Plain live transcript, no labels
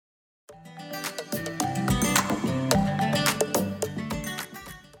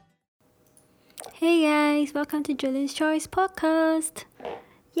Hey guys, welcome to Julian's Choice podcast.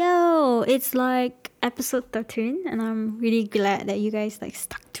 Yo, it's like episode 13 and I'm really glad that you guys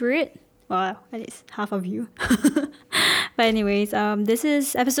stuck through it. Well, at least half of you. But anyways, this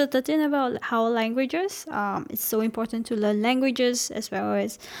is episode 13 about how languages. It's so important to learn languages as well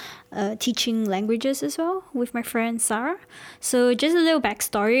as teaching languages as well with my friend Sarah. So just a little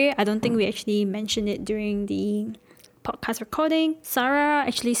backstory. I don't think we actually mentioned it during the podcast recording. Sarah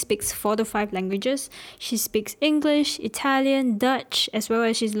actually speaks 4 to 5 languages. She speaks English, Italian, Dutch, as well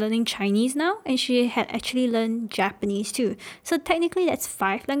as she's learning Chinese now, and she had actually learned Japanese too. So technically that's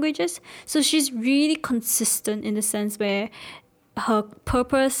 5 languages. So she's really consistent in the sense where her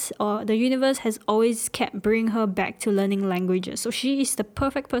purpose or the universe has always kept bringing her back to learning languages. So she is the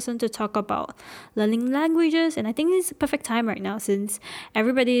perfect person to talk about learning languages, and I think it's the perfect time right now since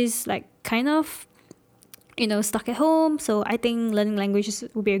everybody's kind of stuck at home. So I think learning languages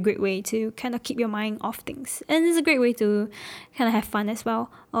would be a great way to kind of keep your mind off things. And it's a great way to kind of have fun as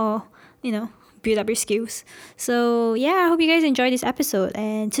well, or, build up your skills. So yeah, I hope you guys enjoy this episode.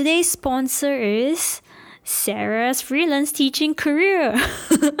 And today's sponsor is Sarah's freelance teaching career,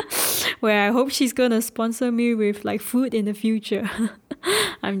 where I hope she's gonna sponsor me with food in the future.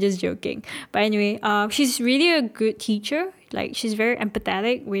 I'm just joking. But anyway, she's really a good teacher. She's very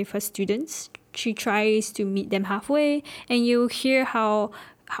empathetic with her students. She tries to meet them halfway, and you'll hear how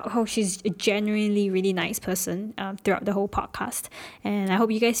she's a genuinely really nice person throughout the whole podcast. And I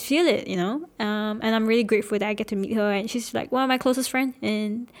hope you guys feel it, and I'm really grateful that I get to meet her, and she's one of my closest friends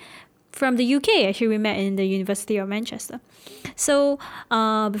and from the UK. Actually, we met in the University of Manchester. So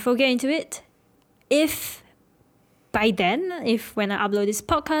before we get into it, if when I upload this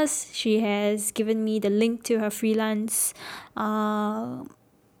podcast, she has given me the link to her freelance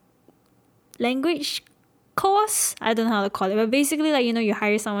language course. I don't know how to call it, but basically you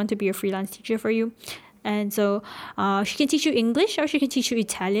hire someone to be a freelance teacher for you, and so she can teach you English or she can teach you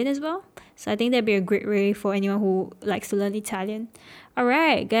Italian as well. So I think that'd be a great way for anyone who likes to learn Italian. All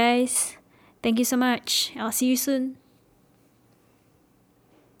right, guys, thank you so much. I'll see you soon.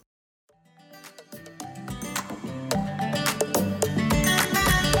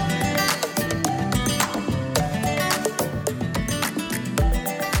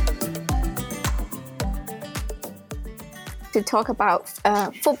 To talk about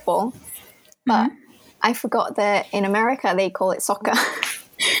football, but I forgot that in America they call it soccer.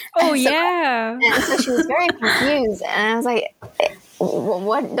 Oh, yeah. And so she was very confused, and I was like,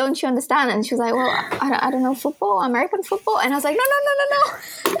 what don't you understand? And she was like, well, I don't know football, American football. And I was like,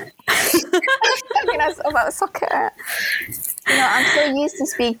 no. Talking us about soccer. I'm so used to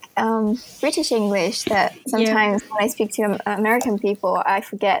speak British English that sometimes when I speak to American people, I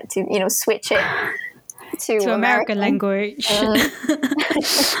forget to switch it to American language.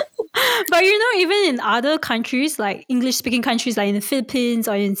 But even in other countries, like English speaking countries, like in the Philippines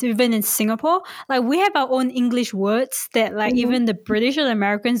or even in Singapore, we have our own English words that even the British or the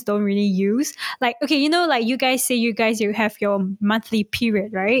Americans don't really use. You guys say you have your monthly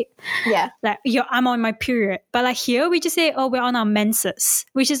period, right? Yeah. I'm on my period. But here we just say, oh, we're on our menses,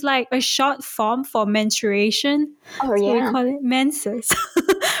 which is a short form for menstruation. Oh, yeah. So we call it menses.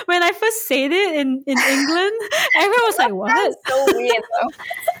 When I first said it in England, everyone was like, what? That's so weird though.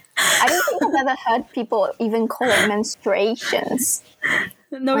 I don't think I've ever heard people even call it menstruations.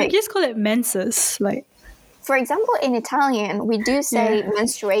 No, we just call it menses. For example, in Italian, we do say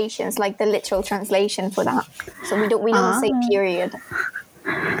menstruations, the literal translation for that. So we don't say period.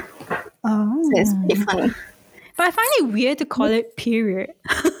 Oh. So it's pretty funny. But I find it weird to call it period.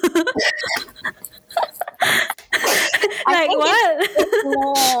 What? It's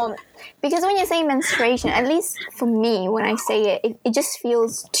more, because when you say menstruation, at least for me, when I say it just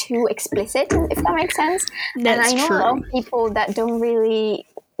feels too explicit, if that makes sense. That's and I know true. a lot of people that don't really,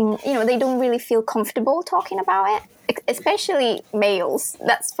 they don't really feel comfortable talking about it, especially males.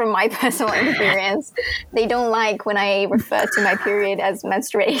 That's from my personal experience. They don't like when I refer to my period as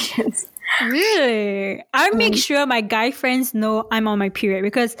menstruations. Really? I make sure my guy friends know I'm on my period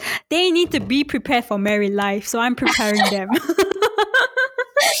because they need to be prepared for married life. So I'm preparing them.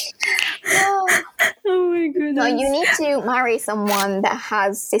 Oh my goodness. No, you need to marry someone that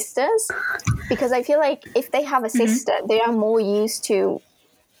has sisters, because I feel like if they have a sister, they are more used to,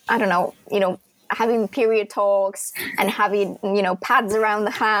 I don't know, having period talks and having, pads around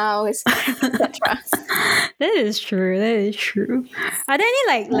the house, etc. That is true. Are there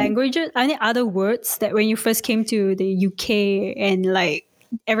any languages, any other words that when you first came to the UK and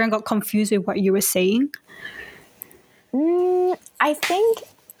everyone got confused with what you were saying? I think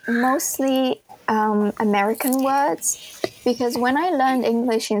mostly American words, because when I learned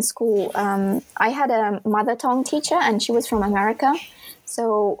English in school, I had a mother tongue teacher and she was from America.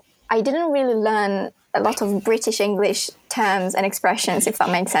 So I didn't really learn a lot of British English terms and expressions, if that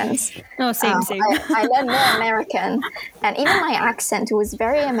makes sense. Oh, same. I learned more American, and even my accent was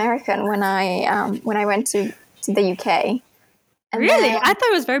very American when I went to the UK. And Really? then, I thought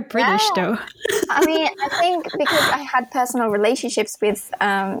it was very British, though. I mean, I think because I had personal relationships with,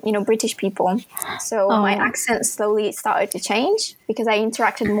 British people, so my accent slowly started to change because I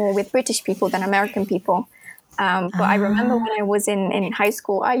interacted more with British people than American people. But I remember when I was in high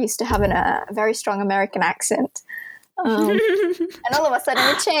school, I used to have a very strong American accent. And all of a sudden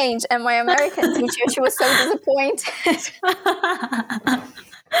it changed, and my American teacher, she was so disappointed.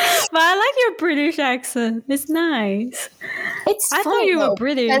 But I like your British accent. It's nice. I thought you were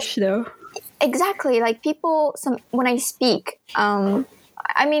British, though. Exactly. Like people, when I speak,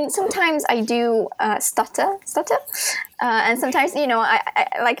 I mean, sometimes I do stutter, and sometimes, I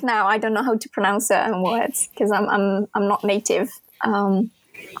like now I don't know how to pronounce certain words because I'm not native.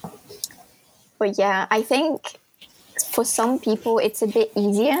 But yeah, I think for some people it's a bit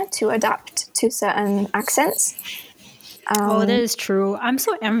easier to adapt to certain accents. That is true. I'm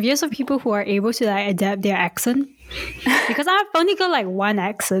so envious of people who are able to like adapt their accent because I've only got like one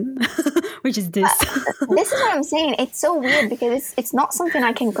accent, which is this. This is what I'm saying. It's so weird because it's not something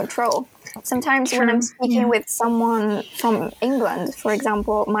I can control. Sometimes when I'm speaking with someone from England, for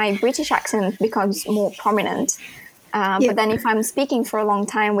example, my British accent becomes more prominent. But then if I'm speaking for a long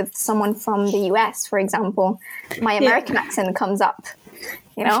time with someone from the US, for example, my American accent comes up.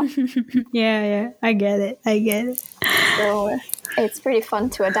 Yeah, I get it. So it's pretty fun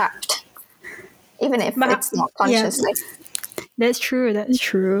to adapt, even if it's not consciously. That's true.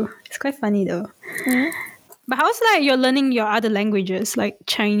 It's quite funny though. Mm-hmm. But how's like you're learning your other languages like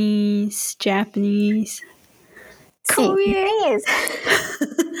Chinese, Japanese, Korean? Is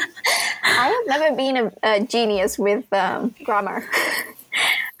I have never been a genius with grammar.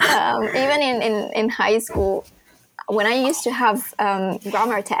 Even in high school, when I used to have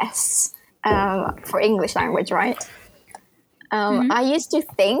grammar tests for English language, right? I used to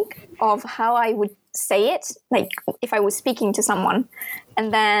think of how I would say it, like if I was speaking to someone,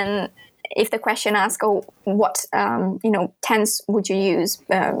 and then if the question asks, what tense would you use,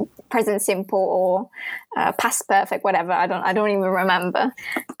 present simple or past perfect, whatever. I don't even remember.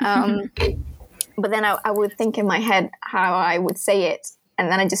 But then I would think in my head how I would say it, and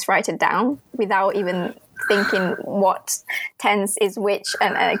then I just write it down without even thinking what tense is which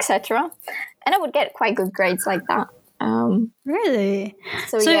and etc. And I would get quite good grades like that. Really?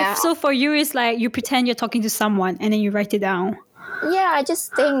 So for you, it's like you pretend you're talking to someone and then you write it down. Yeah, I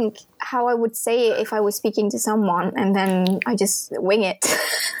just think how I would say it if I was speaking to someone, and then I just wing it.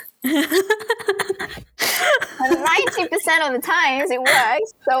 90% of the times it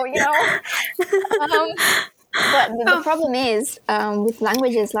works. So, but the problem is with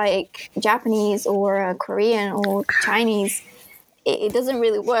languages like Japanese or Korean or Chinese, it doesn't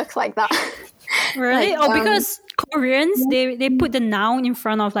really work like that. Really? Because Koreans, they put the noun in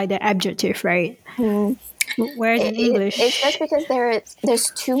front of like the adjective, right? Whereas in English, it's just because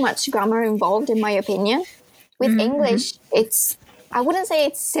there's too much grammar involved, in my opinion. With English, I wouldn't say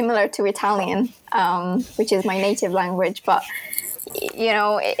it's similar to Italian, which is my native language, but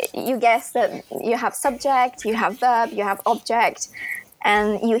you guess that you have subject, you have verb, you have object,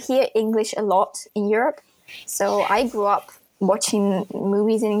 and you hear English a lot in Europe. So I grew up watching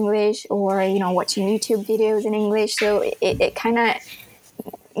movies in English or watching YouTube videos in English. So it kind of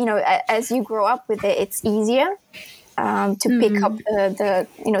as you grow up with it, it's easier to pick up the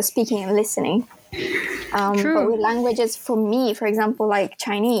speaking and listening. But with languages, for me, for example, like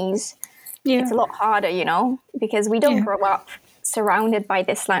Chinese, it's a lot harder, because we don't grow up surrounded by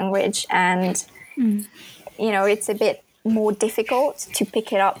this language, and it's a bit more difficult to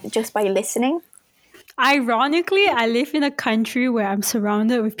pick it up just by listening. Ironically, I live in a country where I'm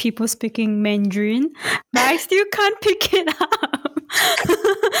surrounded with people speaking Mandarin, but I still can't pick it up.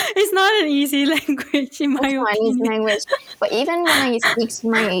 It's not an easy language in my opinion. Language. But even when I speak to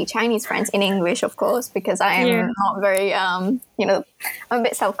my Chinese friends in English, of course, because I am not very, I'm a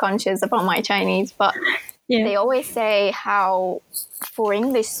bit self-conscious about my Chinese, but they always say how for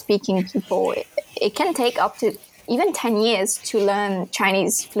English-speaking people, it can take up to even 10 years to learn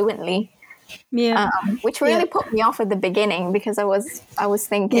Chinese fluently. Which really put me off at the beginning, because I was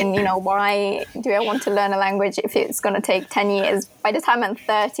thinking, why do I want to learn a language if it's going to take 10 years? By the time I'm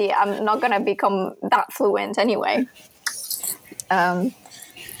 30, I'm not going to become that fluent anyway. But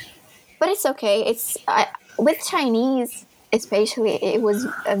it's okay. With Chinese, especially it was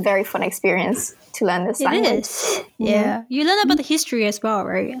a very fun experience to learn this language. It is. Yeah. You learn about the history as well,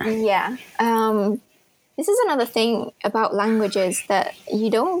 right? Yeah. This is another thing about languages, that you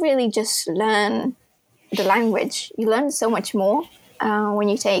don't really just learn the language. You learn so much more when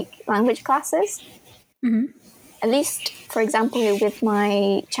you take language classes. At least, for example, with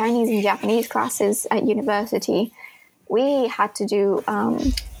my Chinese and Japanese classes at university, we had to do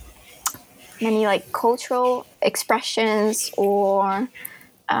many like cultural expressions, or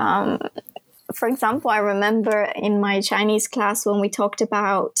for example, I remember in my Chinese class when we talked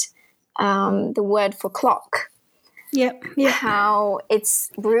about the word for clock. Yep. How it's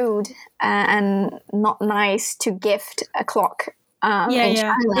rude and not nice to gift a clock in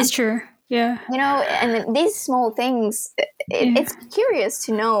China. It's true. Yeah. You know, and these small things, it's curious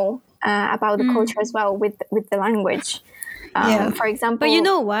to know about the culture as well with the language. For example, but you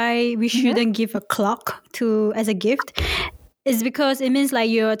know why we shouldn't give a clock as a gift? It's because it means like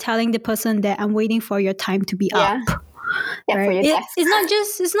you're telling the person that I'm waiting for your time to be up. Yeah, right? For your death.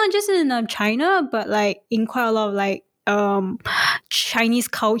 It's not just in China, but like in quite a lot of like Chinese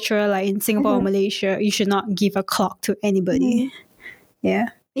culture, like in Singapore or Malaysia, you should not give a clock to anybody.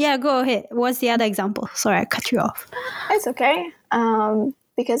 Yeah, go ahead. What's the other example? Sorry, I cut you off. It's okay.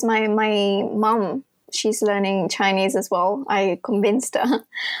 Because my mom, she's learning Chinese as well. I convinced her.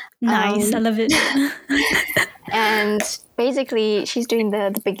 Nice, I love it. And basically, she's doing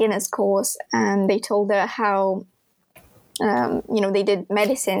the beginner's course, and they told her how, they did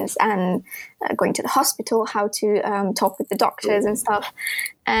medicines and going to the hospital, how to talk with the doctors and stuff.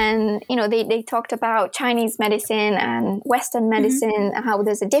 And, they talked about Chinese medicine and Western medicine, and how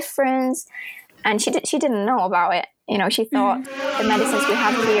there's a difference. And she didn't know about it. She thought the medicines we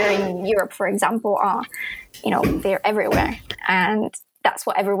have here in Europe, for example, are, they're everywhere. And that's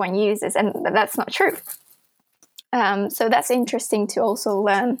what everyone uses. And that's not true. So that's interesting to also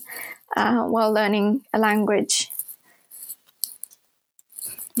learn while learning a language.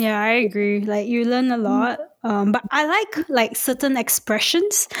 Yeah, I agree. Like you learn a lot. But I like certain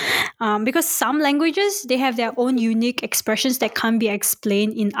expressions because some languages, they have their own unique expressions that can't be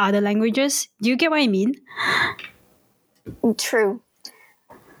explained in other languages. Do you get what I mean? True.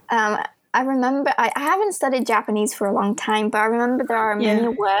 I remember, I haven't studied Japanese for a long time, but I remember there are many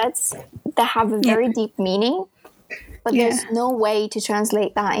words that have a very deep meaning, but there's no way to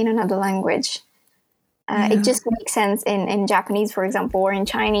translate that in another language. It just makes sense in Japanese, for example, or in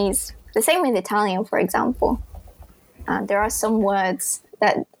Chinese. The same with Italian, for example. There are some words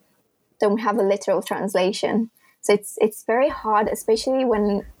that don't have a literal translation. So it's very hard, especially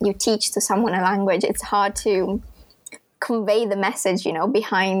when you teach to someone a language. It's hard to convey the message,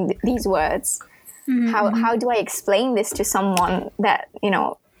 behind these words. How do I explain this to someone that,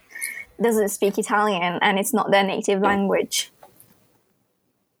 doesn't speak Italian and it's not their native language?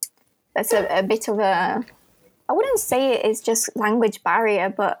 That's a bit of I wouldn't say it's just language barrier,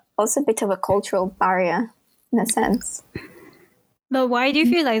 but also a bit of a cultural barrier in a sense. But why do you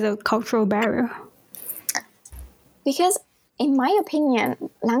feel like the cultural barrier? Because in my opinion,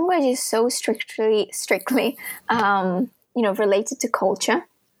 language is so strictly related to culture.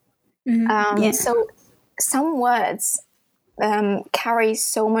 So some words carry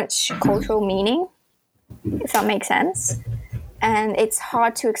so much cultural meaning, if that makes sense. And it's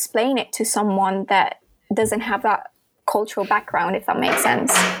hard to explain it to someone that doesn't have that cultural background, if that makes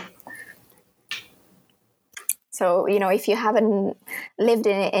sense. So, if you haven't lived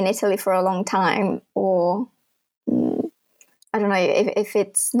in Italy for a long time, or I don't know, if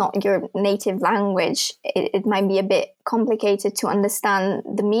it's not your native language, it might be a bit complicated to understand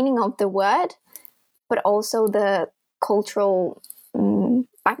the meaning of the word, but also the cultural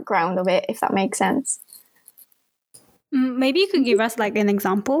background of it, if that makes sense. Maybe you could give us like an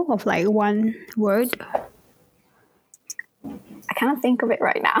example of like one word. I can't think of it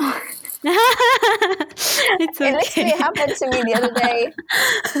right now. It's okay. It literally happened to me the other day,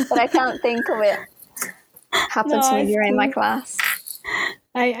 but I can't think of it. Happened to me during my class.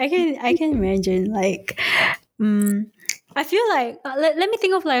 I can imagine like I feel like let me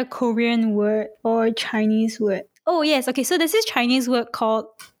think of like a Korean word or a Chinese word. Oh yes, okay. So there's this Chinese word called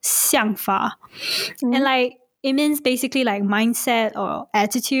想法, and like it means basically like mindset or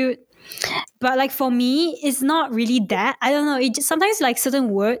attitude. But like for me, it's not really that. I don't know. It just, sometimes like certain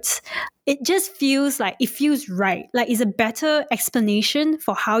words, it just feels like it feels right. Like it's a better explanation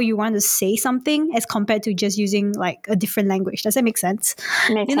for how you want to say something as compared to just using like a different language. Does that make sense?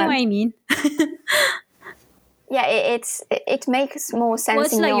 You know what I mean? Yeah, it makes more sense.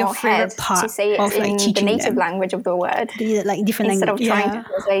 What's in like your your favorite head part to say it of, like, in the teaching native them? language of the word, Like different instead language. of trying to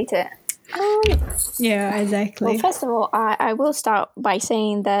translate it. Yeah, Well, exactly. first of all, I will start by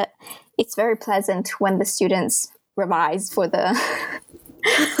saying that it's very pleasant when the students revise for the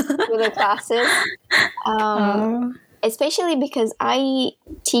for the classes, Oh. especially because I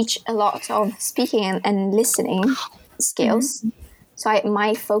teach a lot of speaking and listening skills. So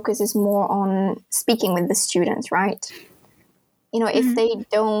my focus is more on speaking with the students, right? If they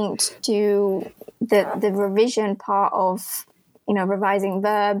don't do the revision part of, revising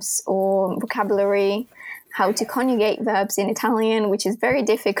verbs or vocabulary, how to conjugate verbs in Italian, which is very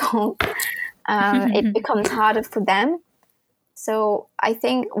difficult, it becomes harder for them. So I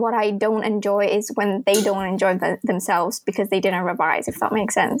think what I don't enjoy is when they don't enjoy themselves because they didn't revise, if that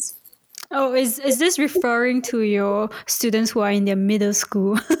makes sense. Oh, is this referring to your students who are in their middle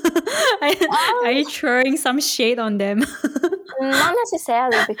school? Are you throwing some shade on them? Not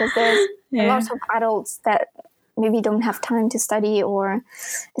necessarily, because there's a Yeah. lot of adults that maybe don't have time to study, or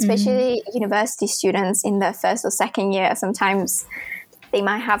especially university students in their first or second year. Sometimes they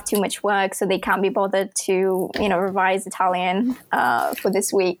might have too much work, so they can't be bothered to, revise Italian for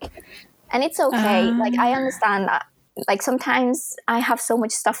this week. And it's okay. Like, I understand that. Like, sometimes I have so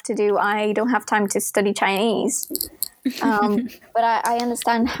much stuff to do, I don't have time to study Chinese. But I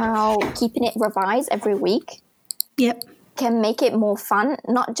understand how keeping it revised every week Yep. can make it more fun,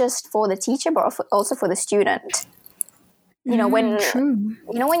 not just for the teacher, but also for the student. True.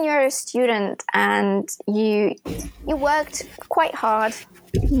 When you're a student and you worked quite hard,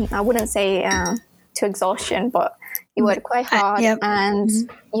 I wouldn't say to exhaustion, but you worked quite hard, Yep. and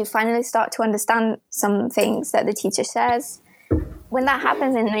you finally start to understand some things that the teacher says. When that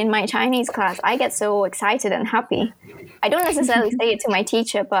happens in my Chinese class, I get so excited and happy. I don't necessarily say it to my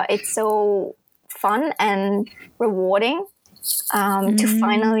teacher, but it's so fun and rewarding to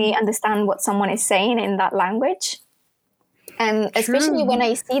finally understand what someone is saying in that language. And especially when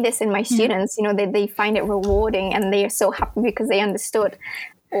I see this in my students, they find it rewarding and they are so happy because they understood,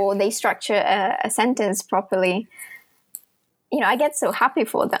 or they structure a sentence properly. I get so happy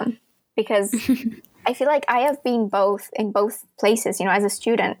for them, because I feel like I have been in both places, as a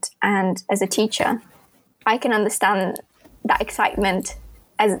student and as a teacher. I can understand that excitement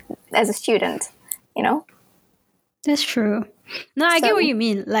as a student, That's true. No, I get So- what you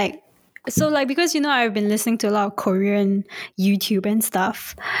mean. Because I've been listening to a lot of Korean YouTube and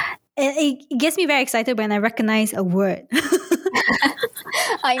stuff. It gets me very excited when I recognize a word.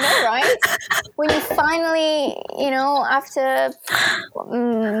 I know, right? When you finally, after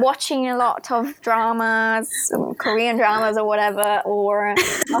watching a lot of dramas, Korean dramas or whatever, or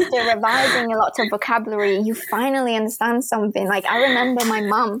after revising a lot of vocabulary, you finally understand something. Like, I remember my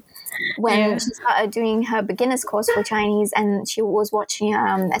mum when she started doing her beginner's course for Chinese, and she was watching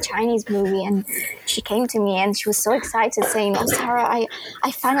a Chinese movie, and she came to me and she was so excited, saying, "Oh, Sarah,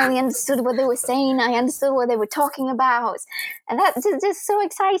 I finally understood what they were saying. I understood what they were talking about." And that's just so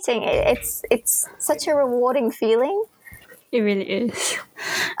exciting. It's such a rewarding feeling. It really is.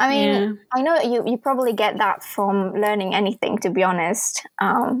 I mean, I know you probably get that from learning anything, to be honest.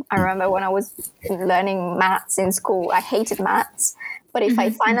 I remember when I was learning maths in school, I hated maths. But if I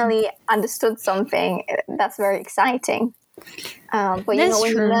finally understood something, that's very exciting. But when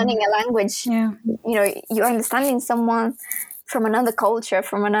you're learning a language, you're understanding someone from another culture,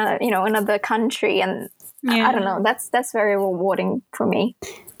 from another country, and I don't know. That's very rewarding for me.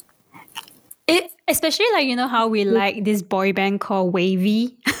 Especially how we like this boy band called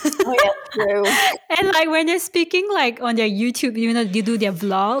Wavy. Oh yeah, true. And when they're speaking on their YouTube, you do their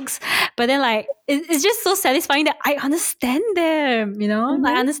vlogs, but then it's just so satisfying that I understand them.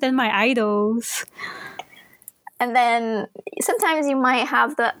 I understand my idols. And then sometimes you might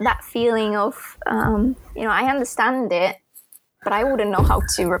have that feeling of, I understand it, but I wouldn't know how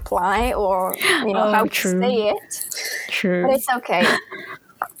to reply or how to say it. True. But it's okay.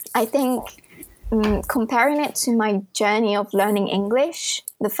 I think comparing it to my journey of learning English,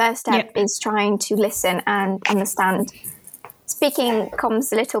 the first step is trying to listen and understand. Speaking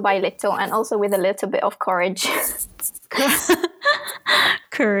comes little by little, and also with a little bit of courage.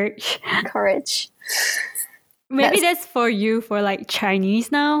 Courage. Maybe that's for you for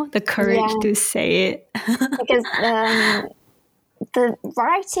Chinese now, the courage to say it. Because the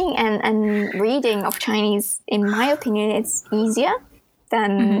writing and reading of Chinese, in my opinion, it's easier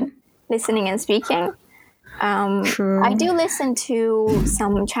than listening and speaking. True. I do listen to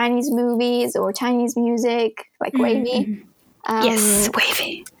some Chinese movies or Chinese music, like Wavy. Yes,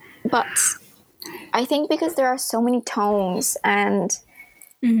 Wavy. But I think because there are so many tones, and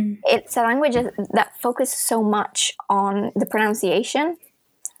it's a language that focuses so much on the pronunciation.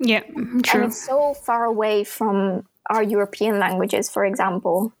 Yeah, true. And it's so far away from our European languages, for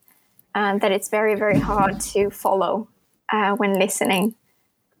example. that it's very, very hard to follow when listening.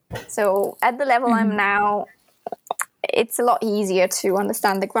 So at the level I'm now, it's a lot easier to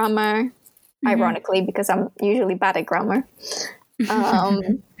understand the grammar, ironically, because I'm usually bad at grammar.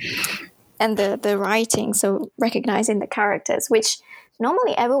 And the writing, so recognizing the characters, which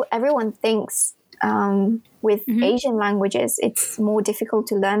normally everyone thinks with Asian languages, it's more difficult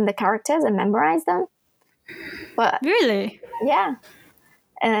to learn the characters and memorize them. But Really? yeah.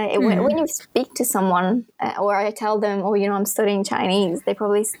 When you speak to someone or I tell them, oh, I'm studying Chinese, they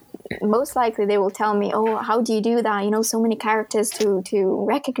probably, most likely they will tell me, oh, how do you do that? So many characters to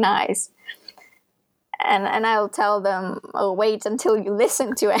recognize. And I'll tell them, oh, wait until you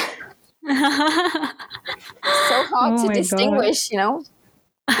listen to it. So hard to distinguish, I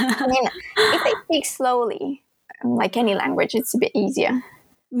mean, if they speak slowly, like any language, it's a bit easier.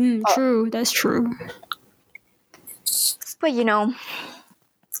 True, that's true. But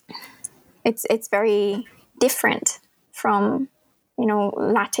it's very different from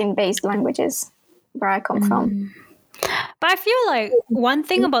Latin-based languages where I come from. But I feel like one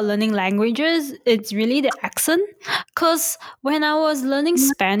thing about learning languages, it's really the accent. Because when I was learning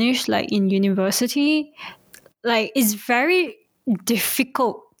Spanish, like in university, like it's very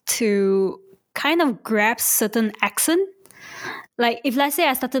difficult to kind of grasp certain accent. Like if let's say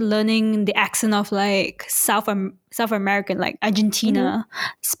I started learning the accent of like South American, like Argentina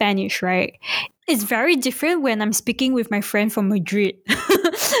Spanish, right? It's very different when I'm speaking with my friend from Madrid.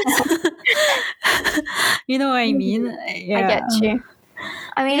 You know what I mean? Yeah. I get you.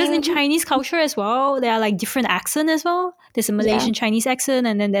 I mean, because in Chinese culture as well, there are like different accents as well. There's a Malaysian Chinese accent,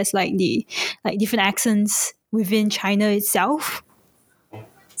 and then there's like the different accents within China itself.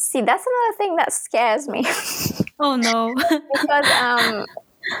 See, that's another thing that scares me. Oh no!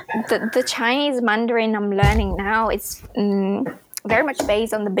 Because the Chinese Mandarin I'm learning now is very much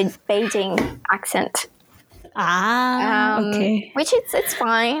based on the Beijing accent. Okay. Which it's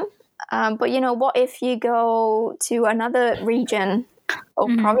fine. But what if you go to another region or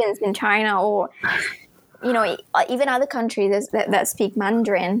province in China, or even other countries that speak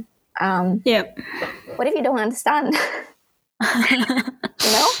Mandarin? What if you don't understand?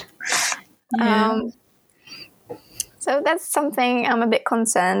 Yeah. So that's something I'm a bit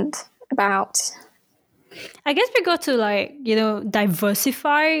concerned about. I guess we got to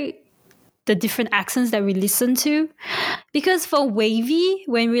diversify the different accents that we listen to, because for Wavy,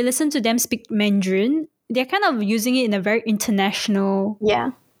 when we listen to them speak Mandarin, they're kind of using it in a very international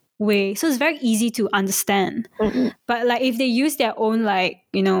way, so it's very easy to understand. But like if they use their own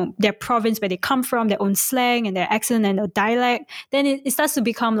their province where they come from, their own slang and their accent and their dialect, then it starts to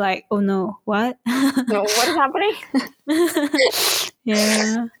become like, oh no, what? No, what is happening?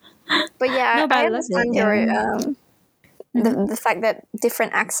 Yeah. But yeah, I understand your the fact that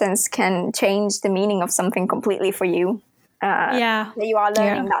different accents can change the meaning of something completely for you. That you are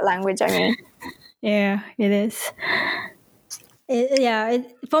learning that language, I mean. Yeah, it is.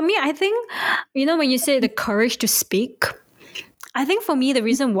 For me, I think, when you say the courage to speak, I think for me, the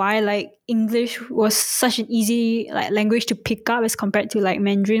reason why English was such an easy language to pick up as compared to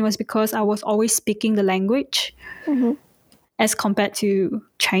Mandarin was because I was always speaking the language. As compared to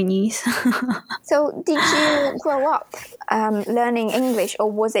Chinese. So did you grow up learning English, or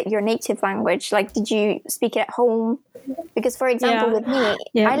was it your native language? Like, did you speak it at home? Because, for example, with me,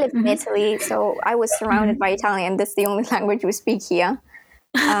 I live in Italy, so I was surrounded by Italian. That's the only language we speak here.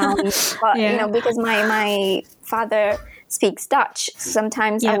 But, because my father speaks Dutch,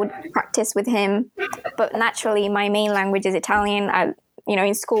 sometimes I would practice with him. But naturally, my main language is Italian.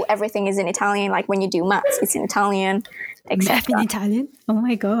 In school, everything is in Italian. Like when you do maths, it's in Italian. Math in Italian? Oh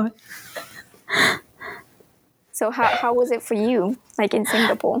my god. So how was it for you, in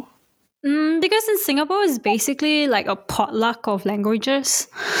Singapore? Because in Singapore, it's basically like a potluck of languages.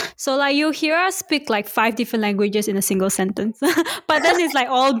 So you hear us speak 5 different languages in a single sentence. But then it's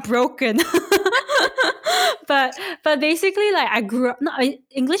all broken. But basically, I grew up... No,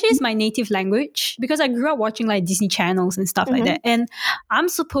 English is my native language because I grew up watching Disney channels and stuff like that. And I'm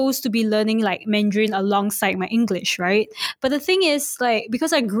supposed to be learning Mandarin alongside my English, right? But the thing is,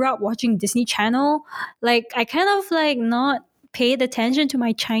 because I grew up watching Disney Channel, I kind of not paid attention to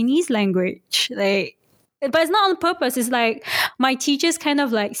my Chinese language. But it's not on purpose. It's my teachers kind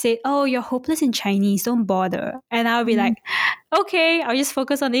of say, oh, you're hopeless in Chinese, don't bother. And I'll be okay, I'll just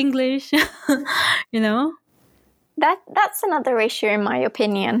focus on English. That's another issue in my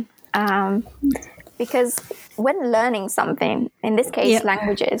opinion. Because when learning something, in this case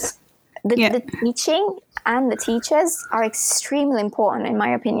languages, the teaching and the teachers are extremely important in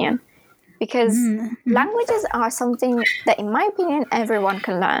my opinion. Because languages are something that, in my opinion, everyone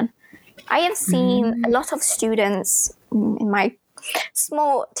can learn. I have seen a lot of students in my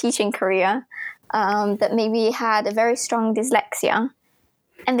small teaching career that maybe had a very strong dyslexia,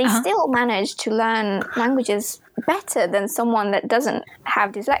 and they still manage to learn languages better than someone that doesn't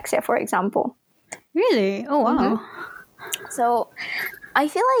have dyslexia, for example. Really? Oh, wow. So I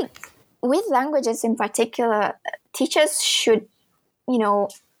feel like with languages in particular, teachers should, meet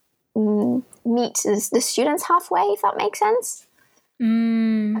the students halfway, if that makes sense.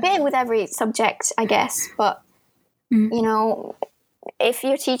 A bit with every subject, I guess, but if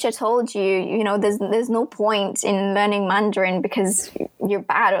your teacher told you, there's no point in learning Mandarin because you're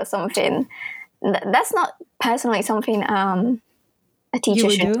bad or something, that's not personally something a teacher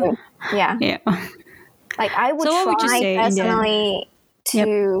should do. Yeah. Like I would try personally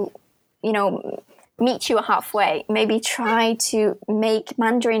to, meet you halfway. Maybe try to make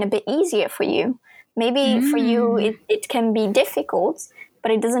Mandarin a bit easier for you. Maybe for you it can be difficult,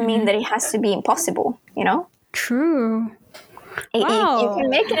 but it doesn't mean that it has to be impossible, True. You can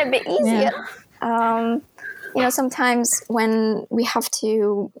make it a bit easier. Sometimes when we have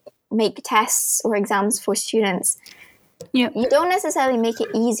to make tests or exams for students, you don't necessarily make it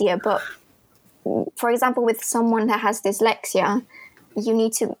easier, but for example, with someone that has dyslexia, you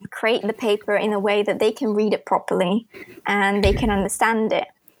need to create the paper in a way that they can read it properly and they can understand it,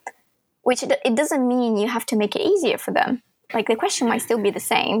 which it doesn't mean you have to make it easier for them. Like the question might still be the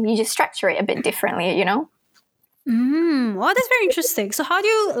same. You just structure it a bit differently, Well, that's very interesting. So how do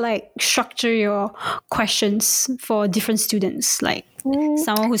you structure your questions for different students? Like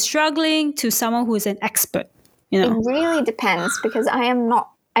someone who's struggling to someone who's an expert, It really depends because I am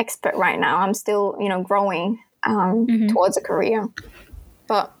not expert right now. I'm still, growing towards a career.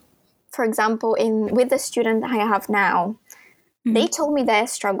 But for example, with the student I have now, they told me their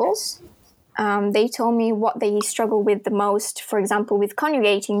struggles. They told me what they struggle with the most, for example, with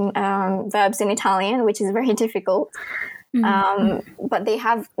conjugating verbs in Italian, which is very difficult. But they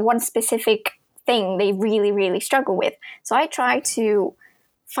have one specific thing they really, really struggle with. So I try to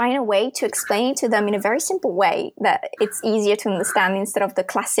find a way to explain it to them in a very simple way that it's easier to understand instead of the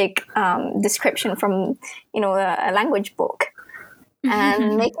classic description from, a language book.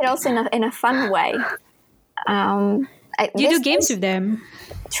 And make it also in a fun way. You do games with them?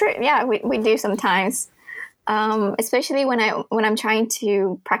 True, yeah, we do sometimes. Especially when I'm trying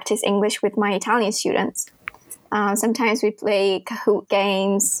to practice English with my Italian students. Sometimes we play Kahoot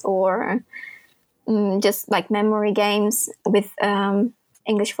games or just like memory games with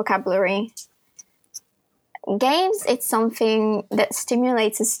English vocabulary. Games, it's something that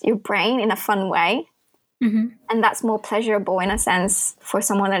stimulates your brain in a fun way. And that's more pleasurable in a sense for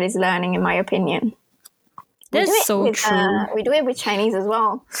someone that is learning, in my opinion. That's so true. We do it with Chinese as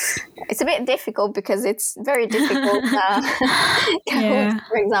well. It's a bit difficult because it's very difficult,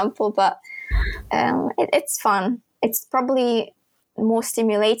 for example, but it's fun. It's probably more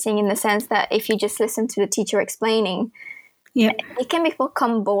stimulating in the sense that if you just listen to the teacher explaining, it can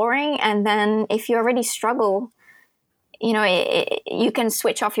become boring. And then if you already struggle, you can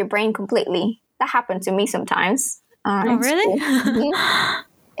switch off your brain completely. That happened to me sometimes. Oh, really?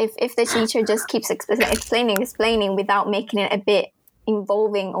 If the teacher just keeps explaining without making it a bit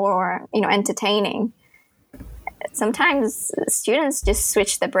involving or entertaining, sometimes students just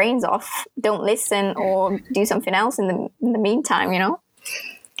switch their brains off, don't listen, or do something else in the meantime.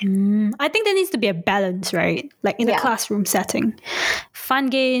 I think there needs to be a balance, right? Like in a classroom setting,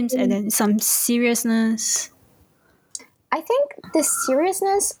 fun games and then some seriousness. I think the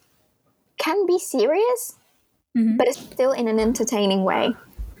seriousness can be serious, but it's still in an entertaining way.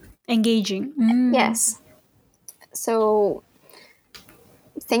 Engaging. Yes. So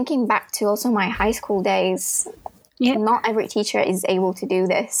thinking back to also my high school days, not every teacher is able to do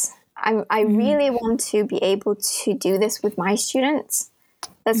this. I really want to be able to do this with my students.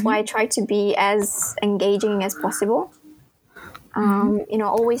 That's why I try to be as engaging as possible.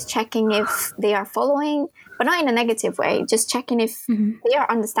 Always checking if they are following, but not in a negative way, just checking if they are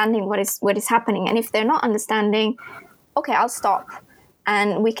understanding what is happening. And if they're not understanding, okay, I'll stop.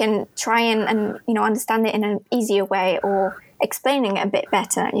 And we can try and understand it in an easier way or explaining it a bit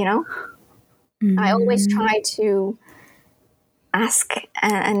better, I always try to ask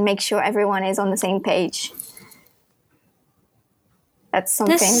and make sure everyone is on the same page. That's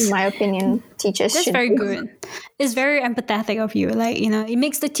something, in my opinion, teachers should do. That's very good. It's very empathetic of you. It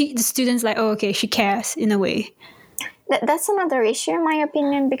makes the students like, oh, okay, she cares in a way. That's another issue, in my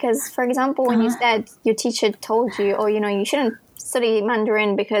opinion, because, for example, when you said your teacher told you, you shouldn't study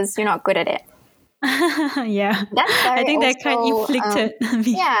Mandarin because you're not good at it. Yeah. That's I very think that kind also, inflicted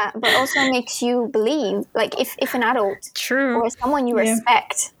me. yeah, but also makes you believe, like if an adult True. or someone you Yeah.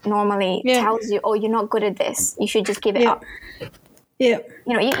 respect normally Yeah. tells you, "Oh, you're not good at this. You should just give it Yeah. up." Yeah.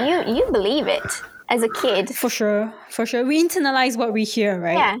 You know, you believe it as a kid. For sure. For sure. We internalize what we hear,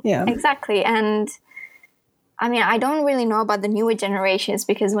 right? Yeah, exactly. And I mean, I don't really know about the newer generations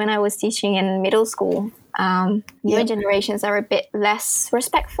because when I was teaching in middle school, newer generations are a bit less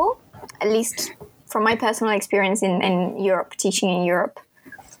respectful, at least from my personal experience in Europe, teaching in Europe.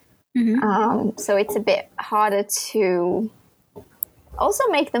 So it's a bit harder to also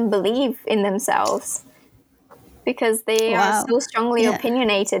make them believe in themselves because they are Wow. so strongly Yeah.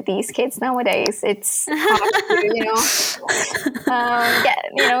 opinionated, these kids nowadays. It's hard to,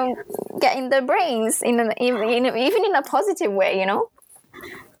 get in their brains even in a positive way,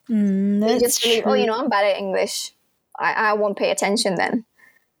 They That's just believe, true. I'm bad at English. I won't pay attention then.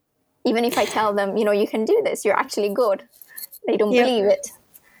 Even if I tell them, you can do this, you're actually good. They don't Yep. believe it.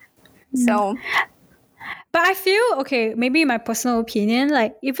 So, But I feel, okay, maybe my personal opinion,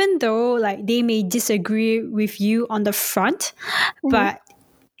 like even though like they may disagree with you on the front, but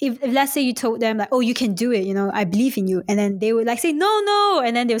if let's say you told them like, oh, you can do it, I believe in you, and then they would like say no,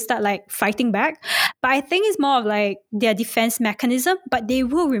 and then they'll start like fighting back. But I think it's more of like their defense mechanism, but they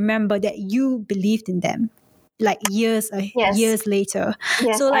will remember that you believed in them like years later.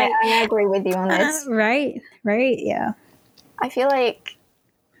 yes, So like, I agree with you on this. right, yeah. I feel like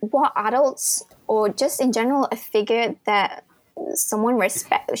what adults or just in general a figure that someone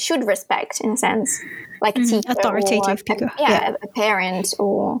should respect in a sense, like a teacher authoritative or figure. a parent,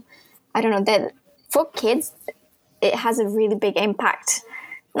 or I don't know, that for kids it has a really big impact,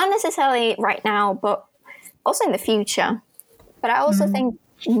 not necessarily right now but also in the future. But I also think,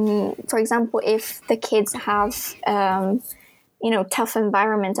 for example, if the kids have tough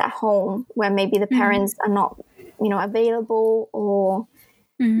environment at home where maybe the parents are not available, or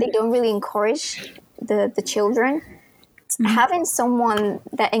they don't really encourage the children, having someone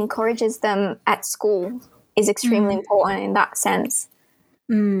that encourages them at school is extremely important in that sense.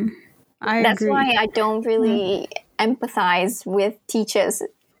 That's agree. why I don't really empathize with teachers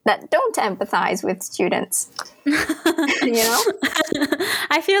that don't empathize with students.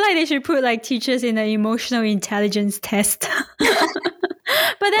 I feel like they should put like teachers in an emotional intelligence test.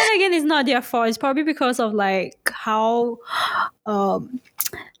 But then again, it's not their fault. It's probably because of like how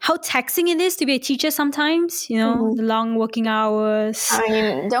taxing it is to be a teacher sometimes, the long working hours. I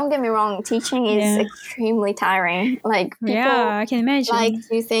mean, don't get me wrong, teaching is extremely tiring. Like, people I can imagine. like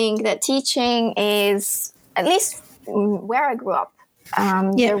to think that teaching is, at least where I grew up,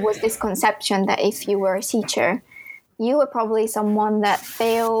 there was this conception that if you were a teacher, you were probably someone that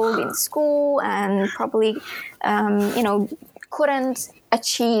failed in school and probably, couldn't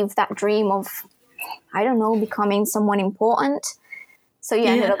achieve that dream of, I don't know, becoming someone important. So you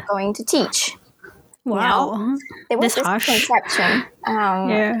ended up going to teach. Wow. There was That's this harsh. conception.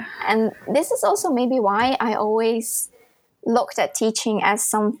 And this is also maybe why I always looked at teaching as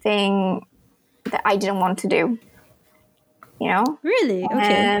something that I didn't want to do. Really?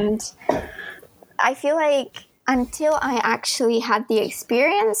 Okay. And I feel like until I actually had the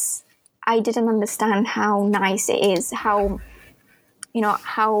experience, I didn't understand how nice it is, how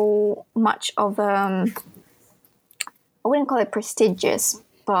much of I wouldn't call it prestigious,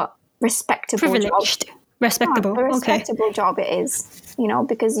 but respectable Privileged. job. Respectable. A respectable job it is,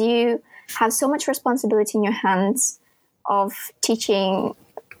 because you have so much responsibility in your hands of teaching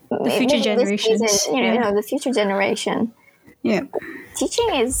The future generations. The future generation. Yeah.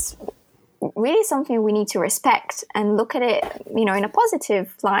 Teaching is really something we need to respect and look at it, in a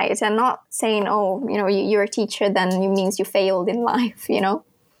positive light, and not saying, oh, you're a teacher, then it means you failed in life,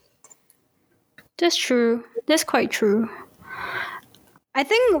 That's true. That's quite true. I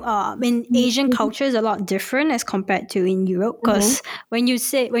think in Asian culture is a lot different as compared to in Europe, because when you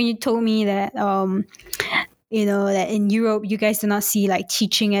told me that that in Europe you guys do not see like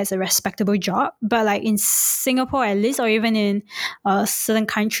teaching as a respectable job, but like in Singapore at least, or even in certain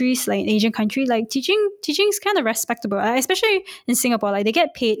countries like in Asian country, like teaching is kind of respectable, especially in Singapore. Like they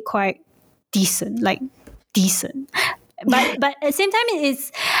get paid quite decent, but at the same time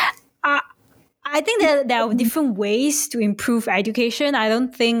it's I think that there are different ways to improve education. I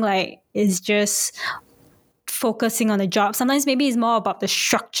don't think like it's just focusing on the job. Sometimes maybe it's more about the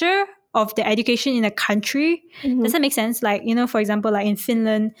structure of the education in a country. Does that make sense? Like, for example, like in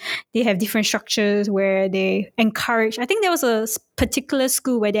Finland, they have different structures where they encourage, I think there was a particular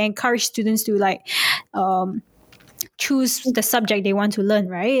school where they encourage students to like choose the subject they want to learn,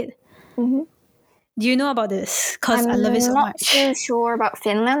 right? Do you know about this? Because I love it so much. I'm not too sure about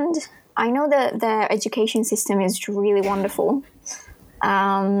Finland. I know that the education system is really wonderful.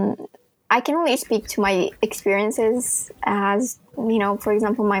 I can only speak to my experiences as, for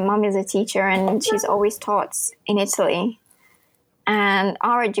example, my mom is a teacher and she's always taught in Italy. And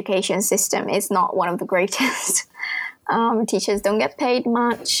our education system is not one of the greatest. Teachers don't get paid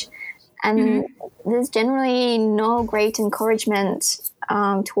much. And there's generally no great encouragement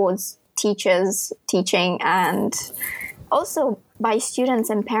towards teachers teaching, and also by students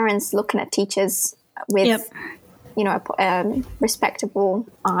and parents looking at teachers with, a respectable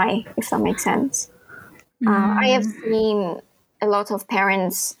eye, if that makes sense. I have seen a lot of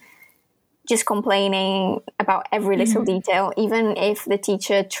parents just complaining about every little detail, even if the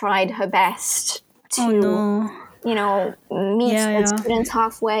teacher tried her best to, meet the students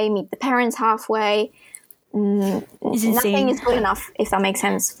halfway, meet the parents halfway. Nothing is good enough, if that makes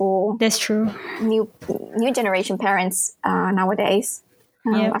sense, for that's true. New generation parents nowadays.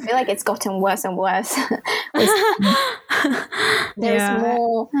 I feel like it's gotten worse and worse. There's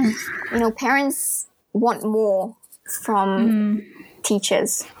more, parents want more from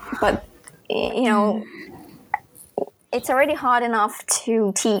teachers, but it's already hard enough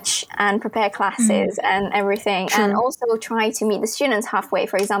to teach and prepare classes and everything. True. And also try to meet the students halfway.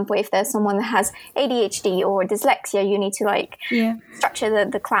 For example, if there's someone that has ADHD or dyslexia, you need to structure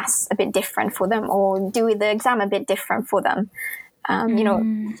the class a bit different for them, or do the exam a bit different for them.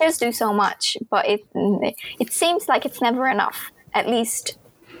 Teachers do so much, but it seems like it's never enough, at least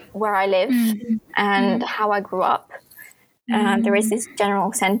where I live and how I grew up. There is this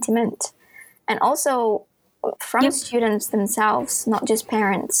general sentiment. And also from students themselves, not just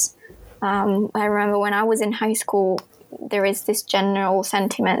parents. I remember when I was in high school, there is this general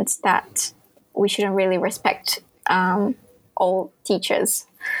sentiment that we shouldn't really respect all teachers.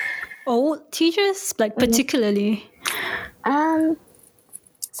 All teachers? Like particularly?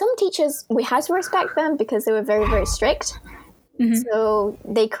 Some teachers, we had to respect them because they were very, very strict. So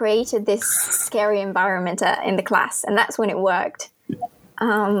they created this scary environment in the class, and that's when it worked.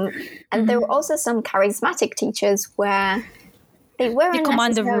 And there were also some charismatic teachers where they weren't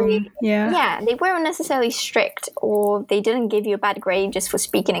command the room. They weren't necessarily strict, or they didn't give you a bad grade just for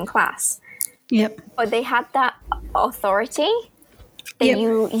speaking in class. But they had that authority that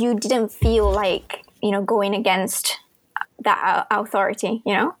you didn't feel like, going against that authority,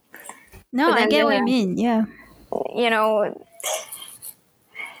 No, I get what you mean. Yeah.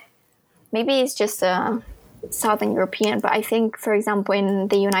 Maybe it's just Southern European, but I think, for example, in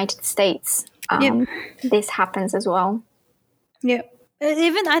the United States, this happens as well.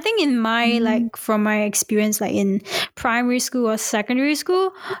 Even I think in my from my experience, like in primary school or secondary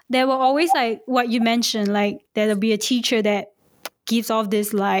school, there were always like what you mentioned, like there'll be a teacher that gives off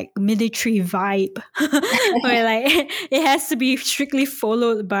this like military vibe where like it has to be strictly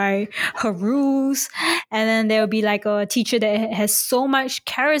followed by her rules, and then there'll be like a teacher that has so much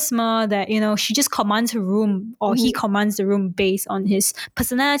charisma that she just commands her room, or he commands the room based on his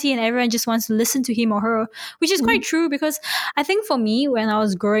personality, and everyone just wants to listen to him or her, which is quite true, because I think for me, when I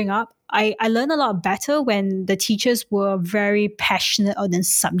was growing up, I learned a lot better when the teachers were very passionate on the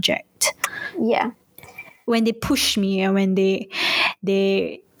subject. When they push me, and when they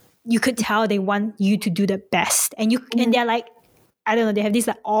you could tell they want you to do the best, and and they're like, I don't know, they have this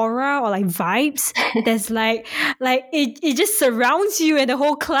like aura or like vibes that's like it just surrounds you in the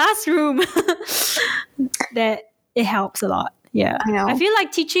whole classroom. That it helps a lot. I feel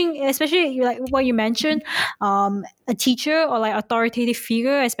like teaching, especially like what you mentioned, a teacher or like authoritative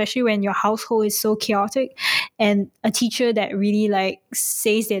figure, especially when your household is so chaotic, and a teacher that really like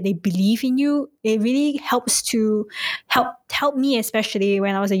says that they believe in you, it really helps to help me, especially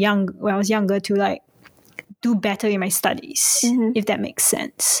when I was younger, to like do better in my studies, if that makes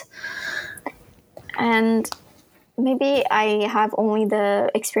sense. And maybe I have only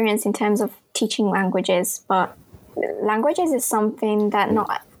the experience in terms of teaching languages, but languages is something that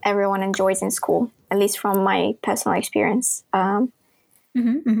not everyone enjoys in school, at least from my personal experience.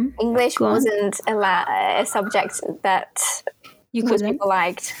 English wasn't a subject that most people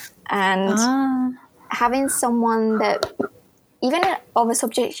liked. And having someone that, even of a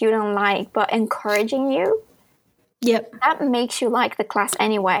subject you don't like, but encouraging you, that makes you like the class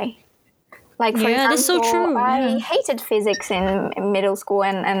anyway. Like, for example, that's so true. I hated physics in middle school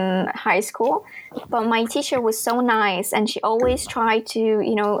and high school, but my teacher was so nice, and she always tried to,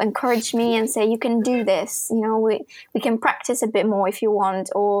 encourage me and say, you can do this, we can practice a bit more if you want,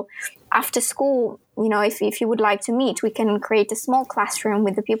 or after school, if you would like to meet, we can create a small classroom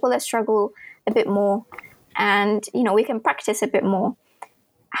with the people that struggle a bit more, and, we can practice a bit more.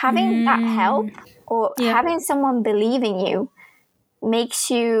 Having that help, or having someone believe in you,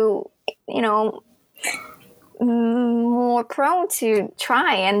 makes you more prone to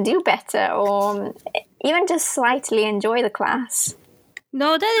try and do better, or even just slightly enjoy the class.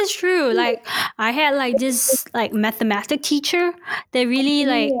 No, that is true. Like I had like this like mathematics teacher that really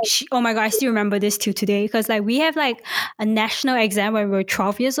like oh my god, I still remember this till today because like we have like a national exam when we were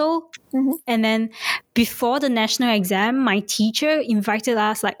 12 years old. Mm-hmm. And then before the national exam, my teacher invited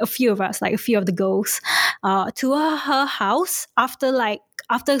us, like a few of the girls, to her house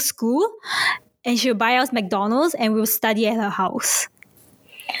after school, and she'll buy us McDonald's and we'll study at her house.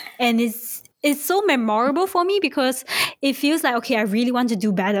 And it's so memorable for me because it feels like, okay, I really want to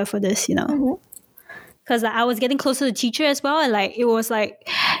do better for this, because I was getting closer to the teacher as well, and like it was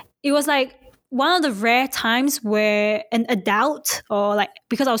like one of the rare times where an adult, or like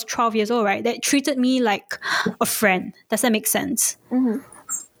because I was 12 years old, right, that treated me like a friend. Does that make sense? Mm-hmm.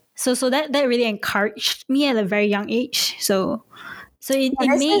 So that really encouraged me at a very young age. So it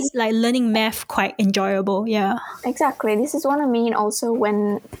made like learning math quite enjoyable. Yeah. Exactly. This is what I mean also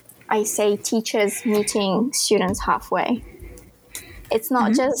when I say teachers meeting students halfway. It's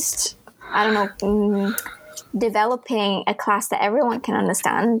not just, I don't know, developing a class that everyone can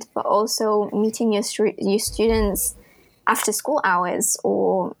understand, but also meeting your students after school hours,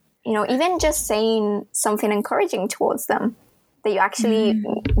 or, even just saying something encouraging towards them, that you actually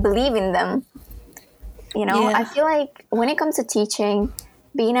believe in them. I feel like when it comes to teaching,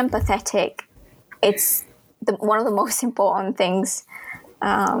 being empathetic, it's one of the most important things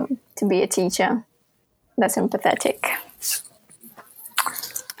to be a teacher that's empathetic.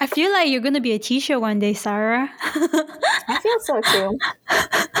 I feel like you're going to be a teacher one day, Sarah. I feel so too.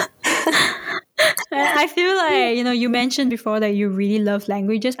 I feel like, you mentioned before that you really love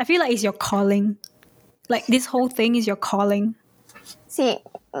languages. I feel like it's your calling. Like this whole thing is your calling. See,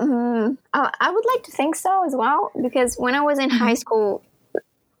 I would like to think so as well, because when I was in high school,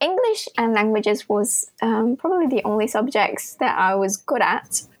 English and languages was probably the only subjects that I was good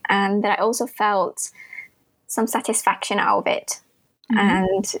at, and that I also felt some satisfaction out of it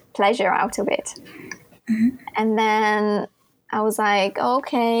and pleasure out of it. And then I was like,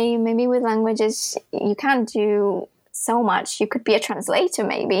 okay, maybe with languages you can't do so much. You could be a translator,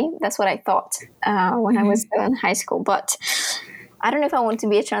 maybe. That's what I thought when I was still in high school. But I don't know if I want to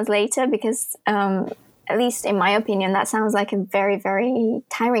be a translator because, at least in my opinion, that sounds like a very, very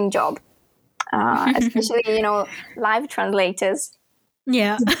tiring job, especially, live translators.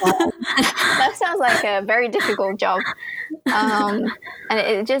 Yeah. That sounds like a very difficult job. And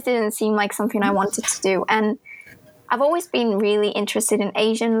it just didn't seem like something I wanted to do. And I've always been really interested in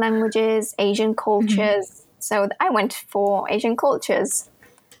Asian languages, Asian cultures. So I went for Asian cultures.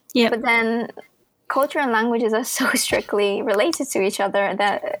 Yeah. But then culture and languages are so strictly related to each other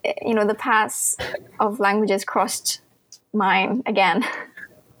that, the paths of languages crossed mine again.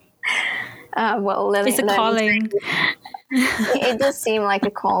 It's a calling. It does seem like a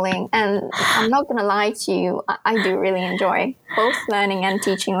calling, and I'm not going to lie to you, I do really enjoy both learning and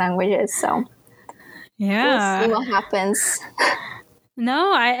teaching languages, so yeah, we'll see what happens.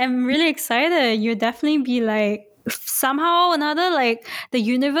 No, I am really excited. You'll definitely be like, somehow or another, like the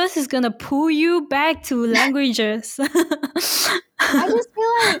universe is going to pull you back to languages. I just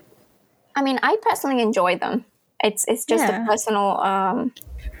feel like, I personally enjoy them. It's just a personal,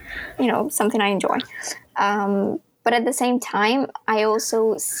 something I enjoy. But at the same time, I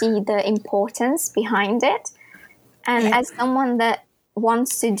also see the importance behind it. And as someone that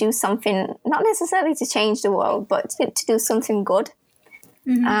wants to do something, not necessarily to change the world, but to do something good,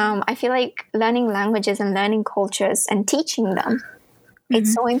 I feel like learning languages and learning cultures and teaching them,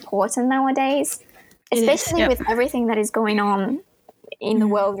 it's so important nowadays, especially with everything that is going on in the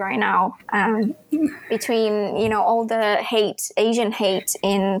world right now, between, all the Asian hate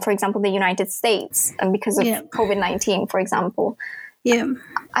in, for example, the United States, and because of COVID-19, for example. Yeah.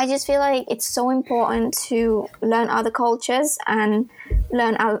 I just feel like it's so important to learn other cultures and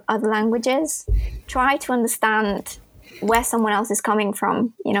learn other languages. Try to understand where someone else is coming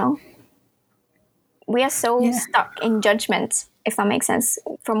from, We are so stuck in judgment, if that makes sense,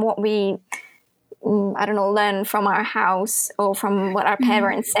 from what we learn from our house or from what our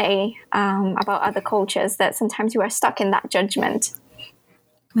parents say about other cultures, that sometimes you are stuck in that judgment.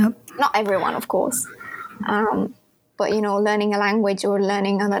 Yep. Not everyone, of course. But, learning a language or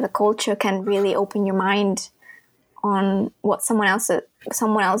learning another culture can really open your mind on what someone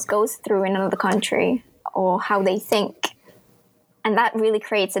else goes through in another country or how they think. And that really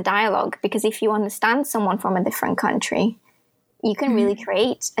creates a dialogue, because if you understand someone from a different country, you can really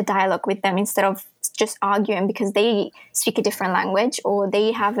create a dialogue with them instead of just arguing because they speak a different language or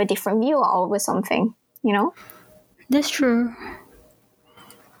they have a different view over something, That's true.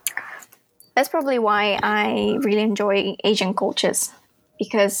 That's probably why I really enjoy Asian cultures,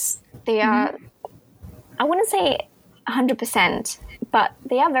 because they are, I wouldn't say 100%, but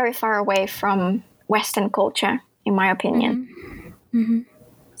they are very far away from Western culture, in my opinion.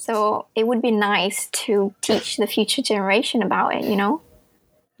 So it would be nice to teach the future generation about it,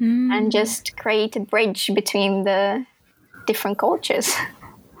 and just create a bridge between the different cultures.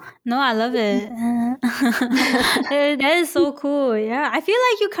 No, I love it. That is so cool. Yeah, I feel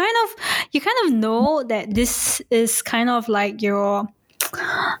like you kind of know that this is kind of like your,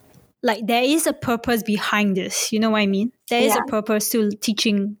 like there is a purpose behind this. You know what I mean? There is a purpose to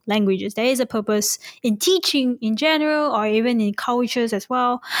teaching languages. There is a purpose in teaching in general, or even in cultures as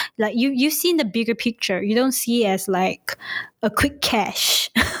well. Like you've seen the bigger picture. You don't see it as like a quick cash.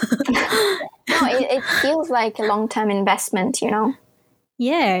 No, it feels like a long-term investment,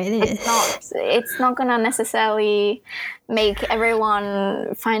 Yeah, it is. It's not gonna necessarily make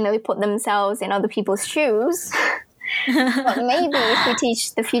everyone finally put themselves in other people's shoes. But maybe if we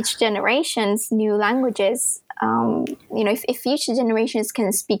teach the future generations new languages, if future generations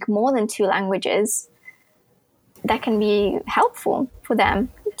can speak more than 2 languages, that can be helpful for them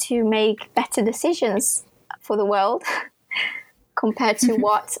to make better decisions for the world compared to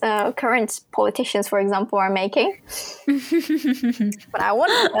what current politicians, for example, are making. But I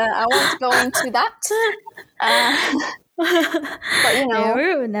won't go into that. But yeah,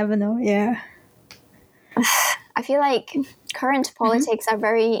 we would never know. Yeah. I feel like current politics are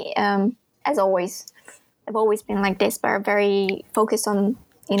very, as always, they've always been like this, but are very focused on,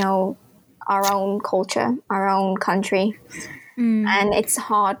 our own culture, our own country. And it's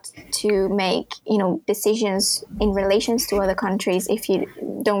hard to make, decisions in relations to other countries if you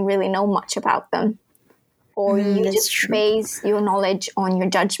don't really know much about them, or you just base your knowledge on your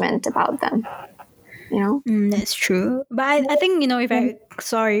judgment about them. That's true. But I think,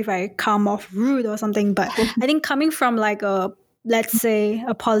 if I come off rude or something, but I think coming from like let's say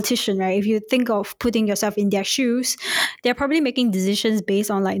a politician, right? If you think of putting yourself in their shoes, they're probably making decisions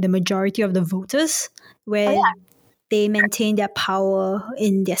based on like the majority of the voters, where they maintain their power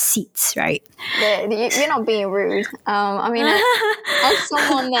in their seats, right? You're not being rude. As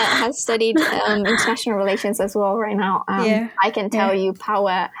someone that has studied international relations as well right now, I can tell you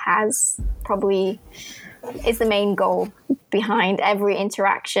power is the main goal behind every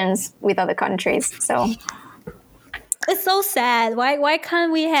interactions with other countries. So it's so sad. Why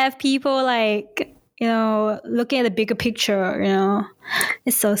can't we have people like, looking at the bigger picture,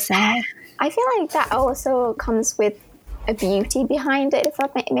 It's so sad. I feel like that also comes with a beauty behind it, if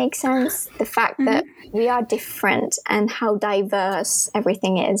that makes sense. The fact that we are different and how diverse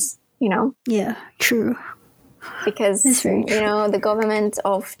everything is, Yeah, true. Because, the government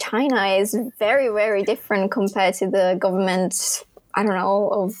of China is very, very different compared to the government, I don't know,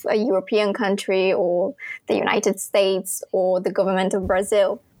 of a European country or the United States or the government of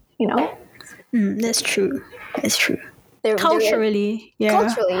Brazil, That's true. That's true. Culturally,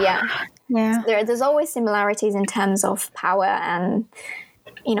 yeah. Yeah. There's always similarities in terms of power and,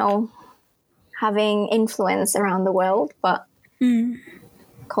 having influence around the world, but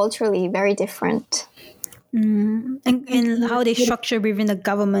culturally very different. And how they structure within the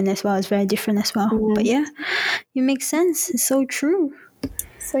government as well is very different as well. But yeah, it makes sense. It's so true.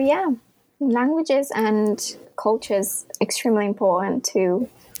 So yeah, languages and cultures extremely important to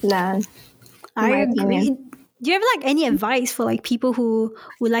learn. I agree. Do you have like any advice for like people who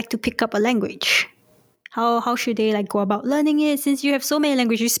would like to pick up a language? How should they like go about learning it? Since you have so many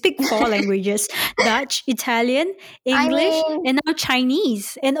languages, you speak 4 languages: Dutch, Italian, English, and now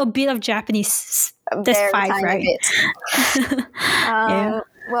Chinese, and a bit of Japanese. That's 5, right?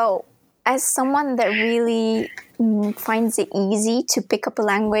 Well, as someone that really finds it easy to pick up a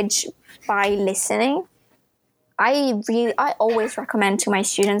language by listening, I always recommend to my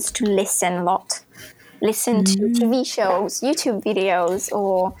students to listen a lot. Listen to TV shows, YouTube videos,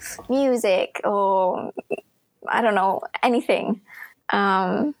 or music, or I don't know, anything.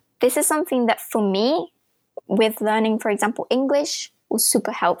 This is something that for me, with learning, for example, English, was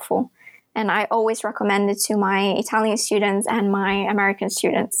super helpful. And I always recommend it to my Italian students and my American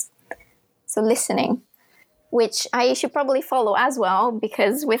students. So listening, which I should probably follow as well,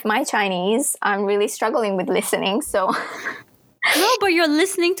 because with my Chinese, I'm really struggling with listening. So no, but you're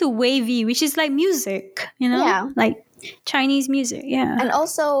listening to wavy, which is like music, Yeah. Like Chinese music, yeah. And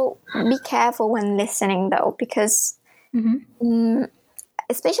also be careful when listening, though, because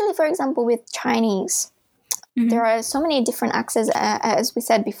especially, for example, with Chinese, there are so many different accents, as we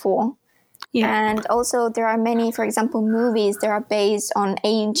said before. Yeah. And also there are many, for example, movies that are based on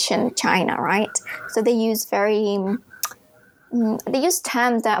ancient China, right? So they use very they use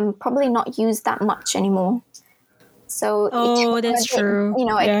terms that are probably not used that much anymore. So that's true.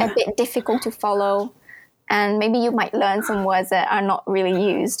 A bit difficult to follow, and maybe you might learn some words that are not really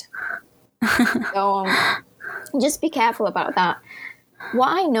used. So just be careful about that. What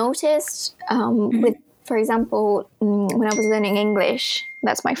I noticed with, for example, when I was learning English,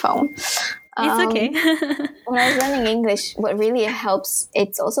 that's my phone. It's okay. When I was learning English, what really helps,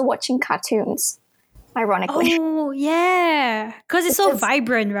 it's also watching cartoons, ironically. Oh, yeah. Because it's so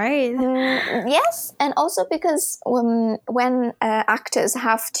vibrant, right? Yes, and also because when actors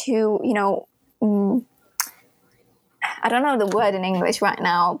have to, I don't know the word in English right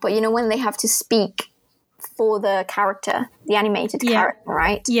now, but when they have to speak for the character, the animated character,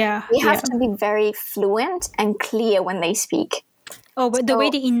 right? Yeah. They have to be very fluent and clear when they speak. Oh, but the way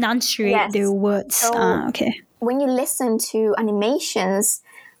they enunciate their words. So okay. When you listen to animations,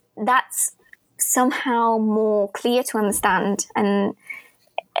 that's somehow more clear to understand and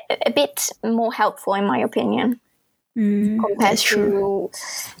a bit more helpful, in my opinion, compared to,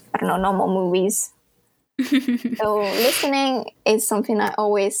 I don't know, normal movies. So listening is something I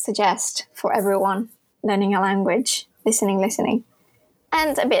always suggest for everyone learning a language. Listening.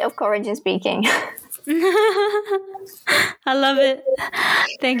 And a bit of courage in speaking. I love it.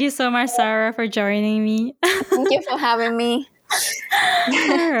 Thank you so much, Sarah, for joining me. Thank you for having me.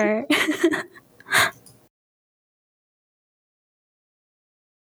 All right.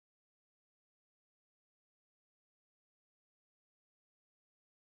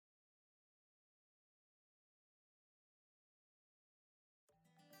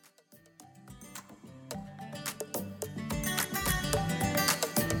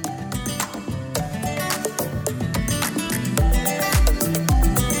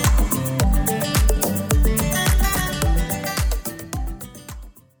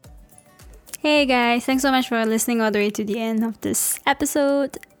 Hey guys, thanks so much for listening all the way to the end of this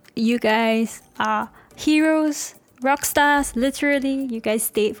episode. You guys are heroes, rock stars, literally. You guys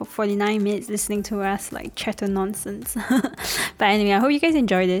stayed for 49 minutes listening to us like chatter nonsense. But anyway, I hope you guys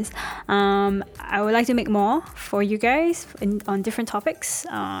enjoy this. I would like to make more for you guys on different topics.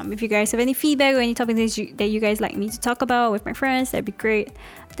 If you guys have any feedback or any topics that you guys like me to talk about with my friends, that'd be great.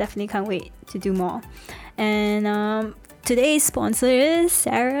 Definitely can't wait to do more. And today's sponsor is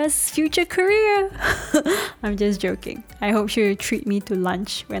Sarah's future career. I'm just joking. I hope she'll treat me to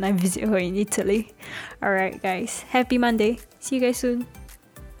lunch when I visit her in Italy. Alright guys, happy Monday. See you guys soon.